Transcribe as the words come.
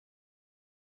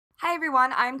Hi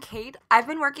everyone, I'm Kate. I've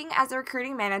been working as a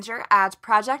recruiting manager at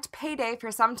Project Payday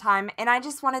for some time, and I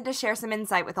just wanted to share some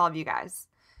insight with all of you guys.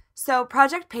 So,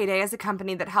 Project Payday is a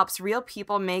company that helps real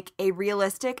people make a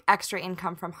realistic extra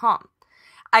income from home.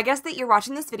 I guess that you're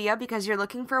watching this video because you're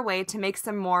looking for a way to make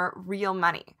some more real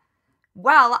money.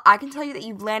 Well, I can tell you that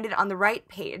you've landed on the right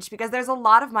page because there's a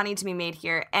lot of money to be made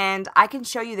here, and I can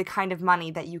show you the kind of money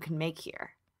that you can make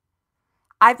here.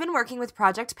 I've been working with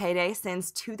Project Payday since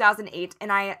 2008,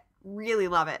 and I really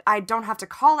love it. I don't have to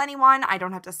call anyone. I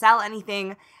don't have to sell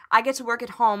anything. I get to work at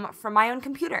home from my own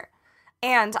computer.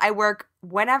 And I work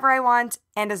whenever I want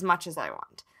and as much as I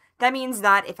want. That means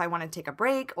that if I want to take a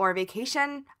break or a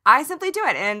vacation, I simply do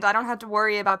it and I don't have to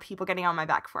worry about people getting on my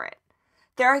back for it.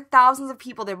 There are thousands of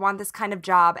people that want this kind of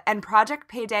job, and Project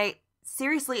Payday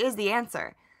seriously is the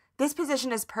answer. This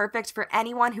position is perfect for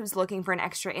anyone who's looking for an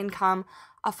extra income,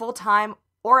 a full-time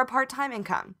or a part-time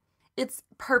income. It's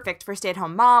perfect for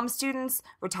stay-at-home moms, students,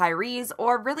 retirees,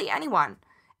 or really anyone.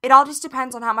 It all just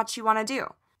depends on how much you want to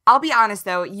do. I'll be honest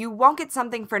though, you won't get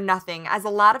something for nothing, as a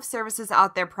lot of services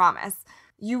out there promise.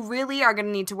 You really are going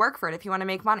to need to work for it if you want to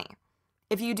make money.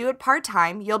 If you do it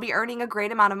part-time, you'll be earning a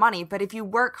great amount of money, but if you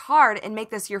work hard and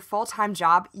make this your full-time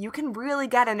job, you can really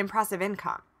get an impressive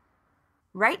income.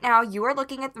 Right now, you are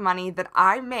looking at the money that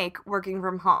I make working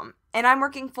from home, and I'm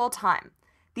working full-time.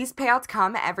 These payouts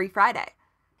come every Friday.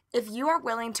 If you are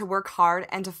willing to work hard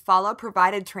and to follow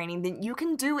provided training, then you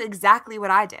can do exactly what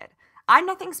I did. I'm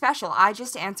nothing special. I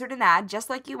just answered an ad just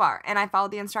like you are, and I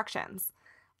followed the instructions.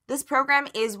 This program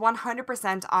is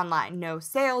 100% online, no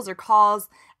sales or calls,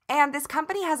 and this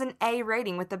company has an A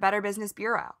rating with the Better Business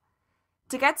Bureau.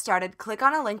 To get started, click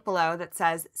on a link below that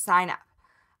says Sign Up.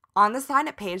 On the Sign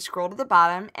Up page, scroll to the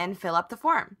bottom and fill up the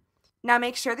form. Now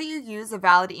make sure that you use a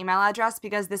valid email address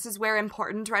because this is where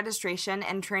important registration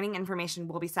and training information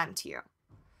will be sent to you.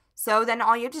 So then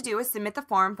all you have to do is submit the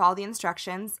form, follow the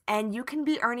instructions, and you can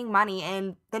be earning money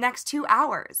in the next 2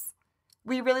 hours.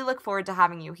 We really look forward to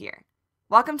having you here.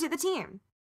 Welcome to the team!